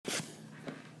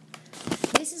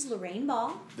This is Lorraine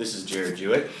Ball. This is Jared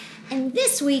Jewett. And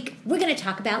this week, we're going to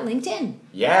talk about LinkedIn.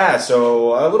 Yeah,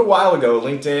 so a little while ago,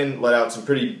 LinkedIn let out some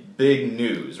pretty big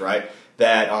news, right?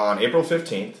 That on April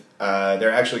 15th,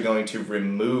 they're actually going to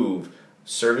remove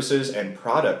services and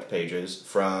product pages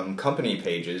from company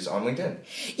pages on LinkedIn.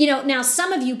 You know, now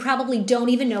some of you probably don't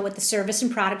even know what the service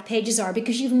and product pages are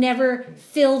because you've never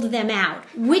filled them out,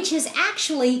 which is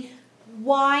actually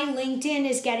why LinkedIn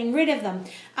is getting rid of them.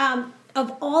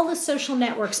 Of all the social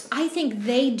networks, I think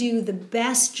they do the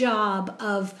best job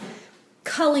of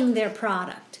culling their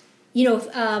product. You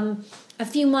know, a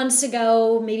few months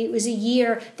ago, maybe it was a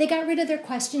year, they got rid of their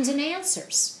questions and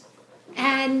answers.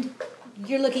 And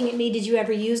you're looking at me, did you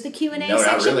ever use the Q&A section? No,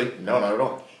 not really. No, not at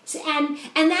all.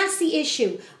 And that's the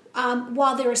issue.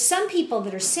 While there are some people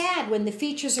that are sad when the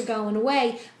features are going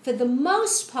away, for the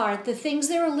most part, the things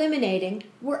they're eliminating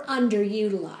were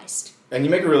underutilized. And you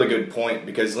make a really good point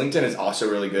because LinkedIn is also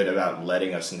really good about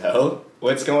letting us know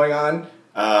what's going on.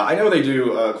 I know they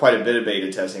do quite a bit of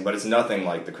beta testing, but it's nothing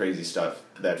like the crazy stuff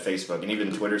that Facebook and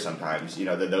even Twitter sometimes, you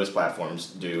know, that those platforms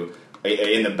do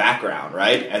in the background,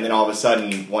 right? And then all of a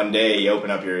sudden, one day you open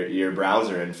up your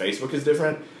browser and Facebook is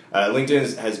different.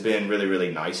 LinkedIn has been really,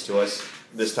 really nice to us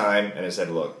this time, and it said,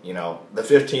 look, you know, the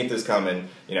 15th is coming,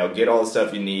 you know, get all the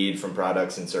stuff you need from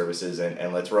products and services,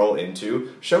 and let's roll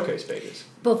into showcase pages.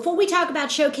 Before we talk about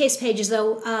showcase pages,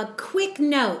 though, a quick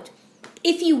note,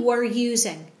 if you were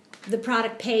using the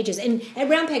product pages, and at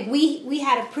Roundpeg, we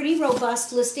had a pretty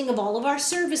robust listing of all of our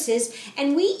services,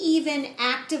 and we even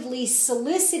actively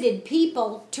solicited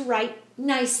people to write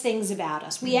nice things about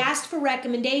us. We asked for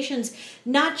recommendations,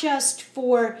 not just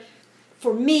for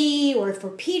me or for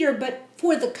Peter, but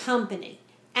for the company.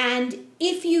 And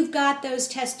if you've got those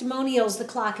testimonials, the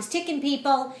clock is ticking,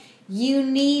 people, you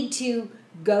need to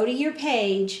go to your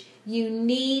page, you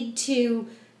need to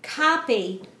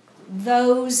copy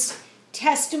those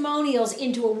testimonials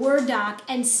into a Word doc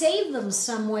and save them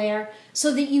somewhere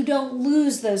so that you don't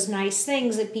lose those nice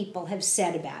things that people have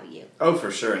said about you. Oh, for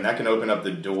sure. And that can open up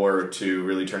the door to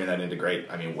really turning that into great,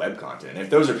 web content. And if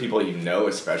those are people you know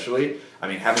especially,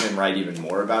 having them write even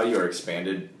more about you or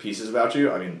expanded pieces about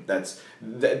you, that's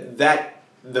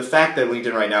the fact that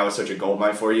LinkedIn right now is such a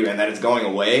goldmine for you and that it's going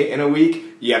away in a week,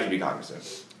 you have to be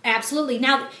cognizant. Absolutely.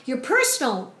 Now, your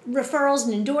personal referrals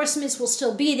and endorsements will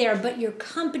still be there, but your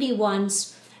company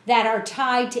ones that are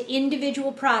tied to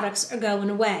individual products are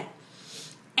going away.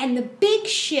 And the big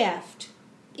shift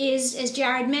is, as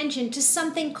Jared mentioned, to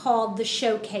something called the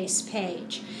showcase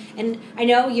page. And I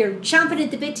know you're chomping at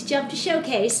the bit to jump to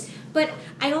showcase, but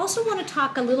I also want to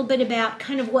talk a little bit about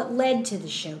kind of what led to the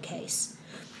showcase,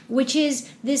 which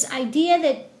is this idea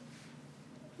that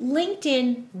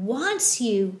LinkedIn wants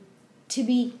you to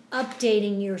be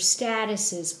updating your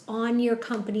statuses on your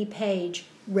company page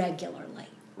regularly.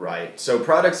 Right. So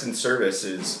products and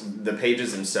services, the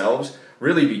pages themselves,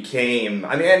 really became,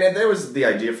 and there was the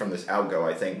idea from this outgo,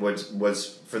 I think,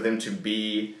 was for them to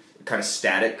be kind of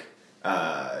static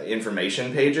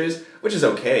information pages, which is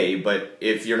okay, but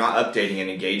if you're not updating and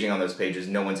engaging on those pages,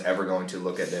 no one's ever going to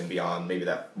look at them beyond maybe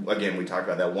that, again, we talked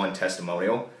about that one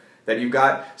testimonial that you've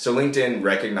got. So LinkedIn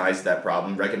recognized that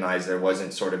problem, recognized there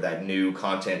wasn't sort of that new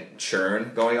content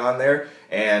churn going on there,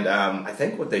 and I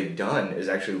think what they've done is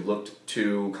actually looked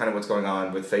to kind of what's going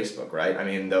on with Facebook, right?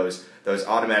 Those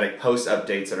automatic post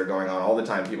updates that are going on all the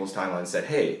time, people's timelines said,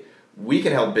 hey, we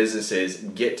can help businesses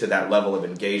get to that level of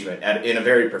engagement in a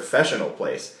very professional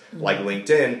place like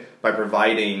LinkedIn by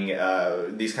providing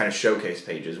these kind of showcase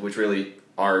pages, which really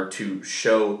are to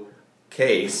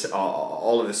showcase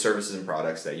all of the services and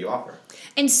products that you offer.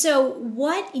 And so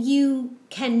what you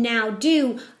can now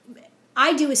do,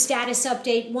 I do a status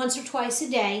update once or twice a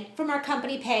day from our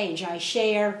company page. I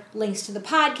share links to the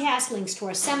podcast, links to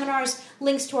our seminars,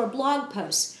 links to our blog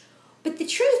posts. But the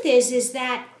truth is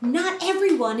that not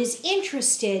everyone is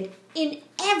interested in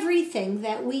everything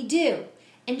that we do.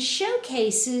 And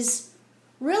showcases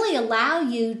really allow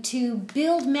you to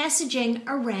build messaging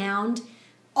around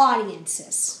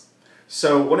audiences.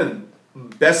 So one of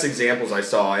the best examples I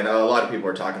saw, and a lot of people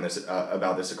are talking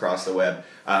about this across the web,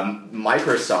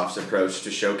 Microsoft's approach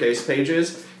to showcase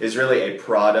pages is really a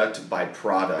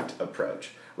product-by-product approach.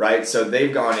 Right, so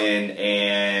they've gone in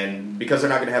and because they're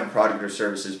not going to have product or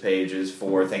services pages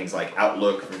for things like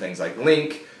Outlook, for things like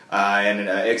Lync, and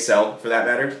Excel for that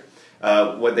matter,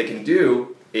 what they can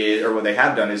do is, or what they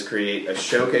have done is create a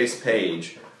showcase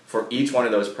page for each one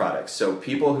of those products. So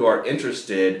people who are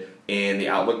interested in the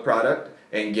Outlook product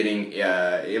and getting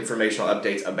informational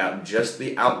updates about just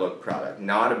the Outlook product,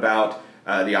 not about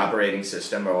the operating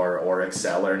system or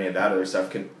Excel or any of that other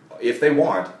stuff, can, if they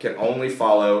want, can only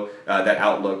follow that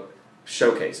Outlook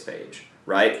showcase page,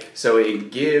 right? So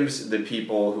it gives the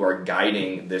people who are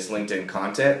guiding this LinkedIn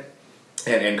content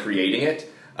and creating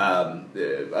it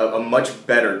a much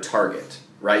better target,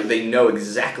 right? They know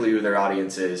exactly who their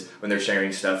audience is when they're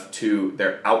sharing stuff to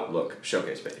their Outlook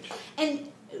showcase page.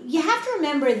 And you have to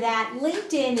remember that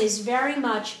LinkedIn is very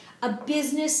much a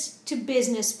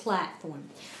business-to-business platform.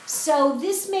 So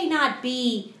this may not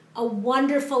be a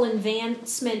wonderful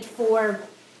advancement for,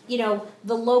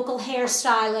 the local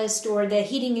hairstylist or the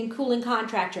heating and cooling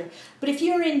contractor. But if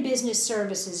you're in business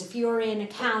services, if you're in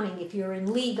accounting, if you're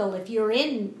in legal, if you're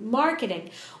in marketing,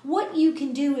 what you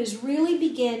can do is really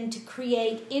begin to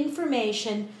create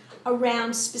information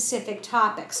around specific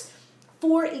topics.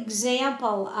 For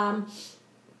example,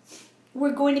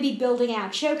 we're going to be building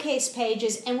out showcase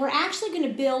pages, and we're actually going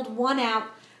to build one out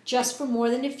just for more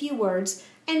than a few words,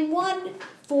 and one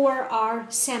for our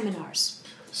seminars.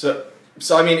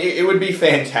 So I mean, it would be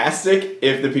fantastic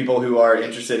if the people who are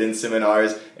interested in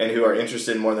seminars and who are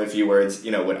interested in more than a few words,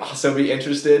 would also be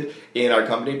interested in our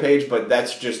company page, but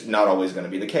that's just not always going to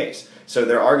be the case. So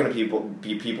there are going to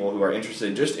be people who are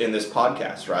interested just in this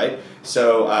podcast, right?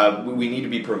 So we need to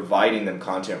be providing them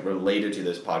content related to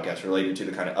this podcast, related to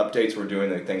the kind of updates we're doing,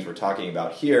 the things we're talking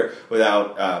about here,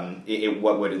 without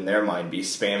what would in their mind be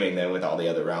spamming them with all the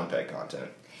other Round Peg content.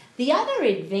 The other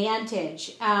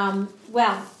advantage,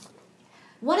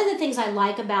 one of the things I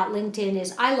like about LinkedIn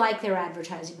is I like their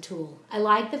advertising tool. I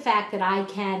like the fact that I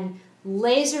can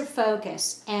laser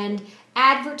focus and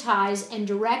advertise and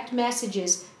direct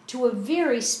messages to a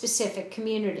very specific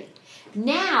community.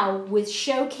 Now, with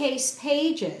showcase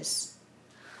pages,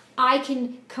 I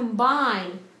can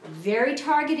combine very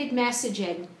targeted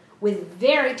messaging with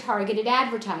very targeted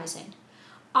advertising.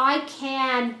 I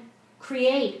can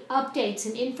create updates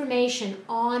and information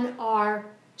on our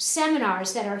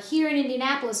seminars that are here in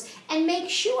Indianapolis and make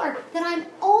sure that I'm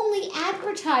only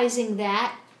advertising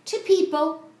that to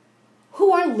people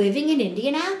who are living in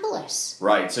Indianapolis.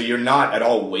 Right, so you're not at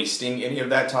all wasting any of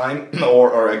that time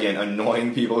or again,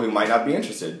 annoying people who might not be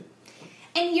interested.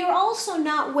 And you're also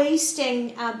not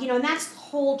wasting, and that's the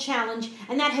whole challenge,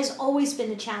 and that has always been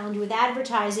the challenge with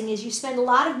advertising, is you spend a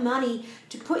lot of money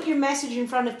to put your message in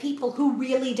front of people who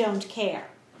really don't care.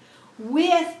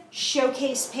 With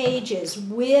showcase pages,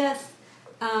 with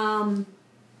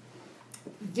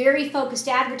very focused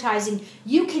advertising,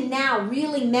 you can now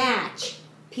really match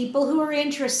people who are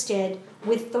interested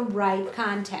with the right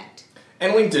content.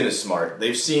 And LinkedIn is smart.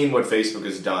 They've seen what Facebook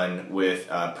has done with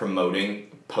promoting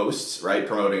posts, right?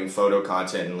 Promoting photo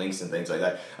content and links and things like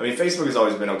that. I mean, Facebook has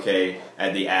always been okay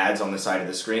at the ads on the side of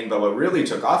the screen, but what really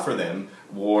took off for them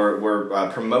were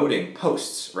promoting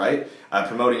posts, right?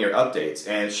 Promoting your updates.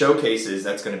 And showcases,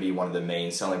 that's going to be one of the main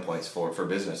selling points for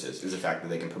businesses, is the fact that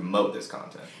they can promote this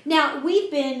content. Now, we've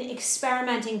been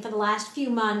experimenting for the last few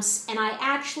months, and I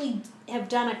actually have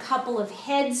done a couple of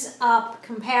heads-up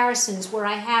comparisons where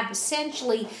I have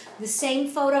essentially the same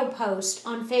photo post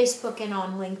on Facebook and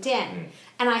on LinkedIn.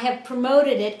 And I have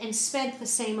promoted it and spent the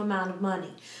same amount of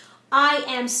money. I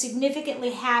am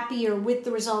significantly happier with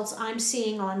the results I'm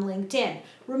seeing on LinkedIn.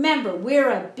 Remember, we're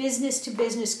a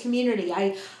business-to-business community.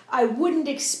 I wouldn't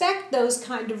expect those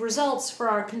kind of results for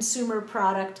our consumer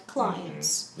product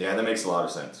clients. Yeah, that makes a lot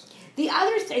of sense. The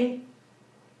other thing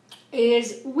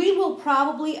is we will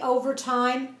probably, over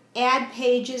time, add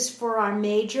pages for our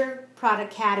major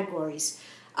product categories.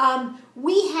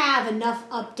 We have enough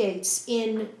updates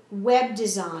in web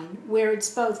design where it's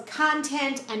both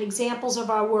content and examples of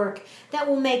our work that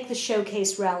will make the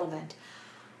showcase relevant.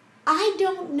 I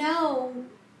don't know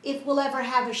if we'll ever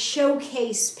have a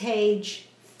showcase page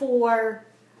for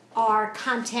our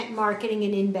content marketing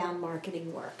and inbound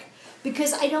marketing work,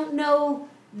 because I don't know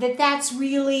that that's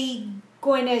really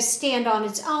going to stand on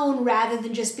its own rather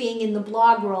than just being in the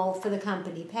blog role for the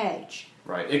company page.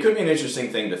 Right. It could be an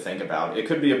interesting thing to think about. It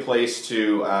could be a place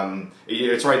to,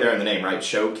 it's right there in the name, right?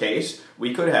 Showcase.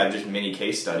 We could have just mini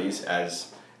case studies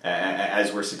as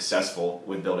we're successful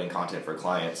with building content for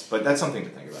clients, but that's something to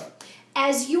think about.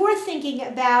 As you're thinking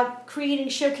about creating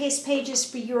showcase pages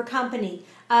for your company,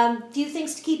 few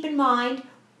things to keep in mind.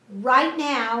 Right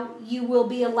now, you will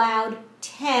be allowed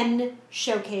 10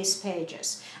 showcase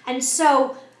pages. And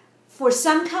so, for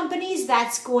some companies,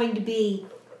 that's going to be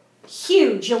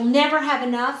huge. You'll never have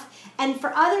enough. And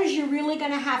for others, you're really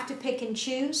going to have to pick and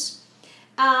choose.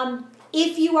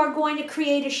 If you are going to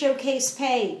create a showcase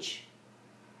page,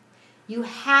 you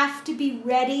have to be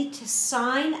ready to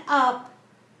sign up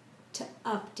to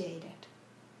update it.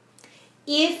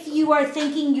 If you are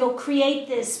thinking you'll create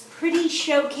this pretty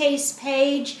showcase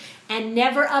page and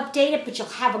never update it, but you'll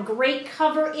have a great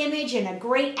cover image and a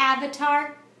great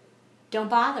avatar, don't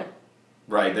bother.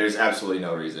 Right, there's absolutely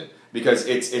no reason, because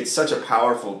it's such a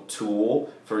powerful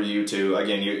tool for you to,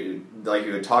 again, you like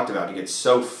you had talked about, to get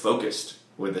so focused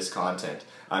with this content.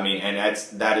 I mean, and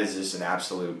that is just an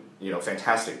absolute,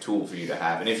 fantastic tool for you to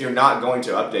have. And if you're not going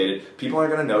to update it, people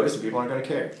aren't going to notice and people aren't going to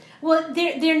care. Well,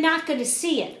 they're not going to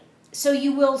see it. So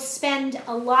you will spend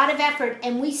a lot of effort,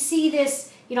 and we see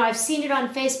this, I've seen it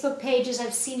on Facebook pages,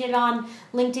 I've seen it on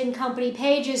LinkedIn company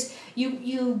pages.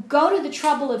 You go to the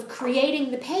trouble of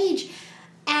creating the page,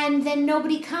 and then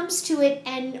nobody comes to it,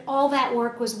 and all that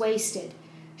work was wasted.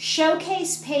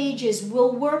 Showcase pages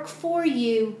will work for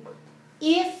you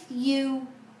if you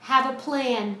have a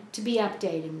plan to be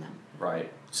updating them.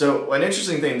 Right. So an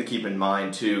interesting thing to keep in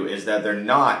mind, too, is that they're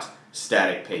not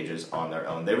static pages on their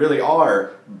own. They really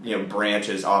are,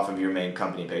 branches off of your main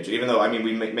company page. Even though,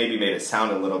 we maybe made it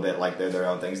sound a little bit like they're their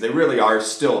own things, they really are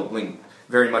still linked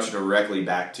very much directly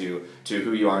back to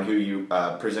who you are and who you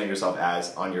present yourself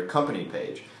as on your company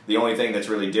page. The only thing that's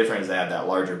really different is they have that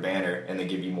larger banner, and they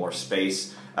give you more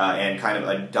space and kind of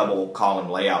a double column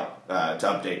layout to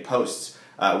update posts,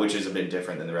 which is a bit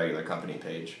different than the regular company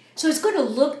page. So it's going to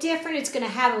look different. It's going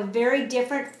to have a very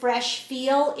different, fresh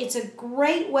feel. It's a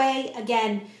great way,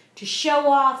 again, to show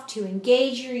off, to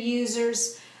engage your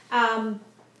users.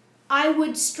 I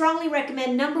would strongly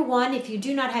recommend, number one, if you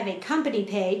do not have a company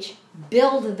page,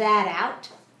 build that out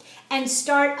and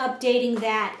start updating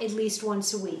that at least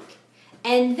once a week.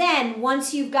 And then,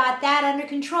 once you've got that under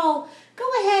control, go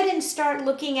ahead and start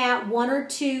looking at 1 or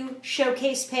 2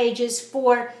 showcase pages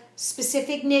for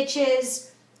specific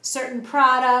niches, certain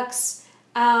products.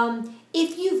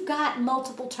 If you've got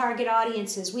multiple target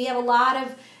audiences, we have a lot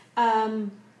of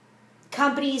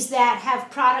companies that have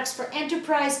products for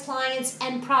enterprise clients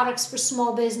and products for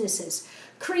small businesses.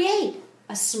 Create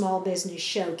a small business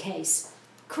showcase.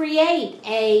 Create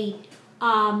a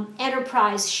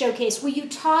enterprise showcase where you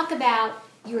talk about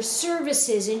your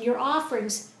services and your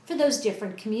offerings for those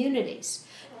different communities.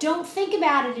 Don't think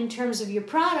about it in terms of your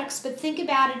products, but think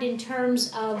about it in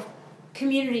terms of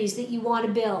communities that you want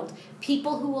to build.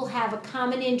 People who will have a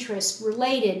common interest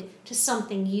related to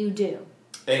something you do.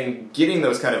 And getting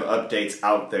those kind of updates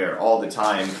out there all the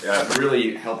time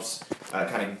really helps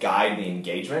kind of guide the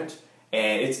engagement.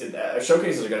 And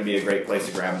showcases are going to be a great place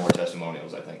to grab more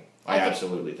testimonials, I think. I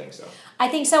absolutely think so. I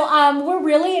think so. We're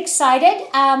really excited.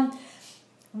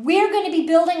 We're going to be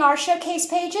building our showcase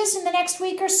pages in the next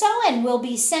week or so, and we'll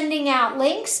be sending out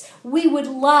links. We would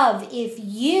love if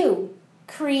you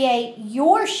create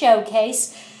your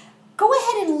showcase. Go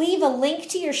ahead and leave a link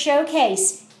to your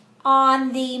showcase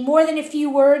on the More Than a Few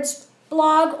Words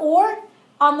blog or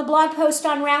on the blog post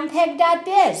on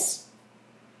roundpeg.biz.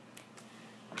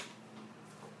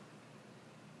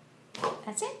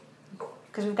 That's it.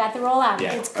 Because we've got the rollout.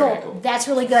 Yeah, it's cool. okay, cool. That's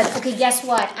really good. Okay, guess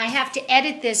what? I have to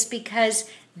edit this because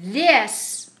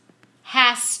this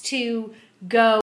has to go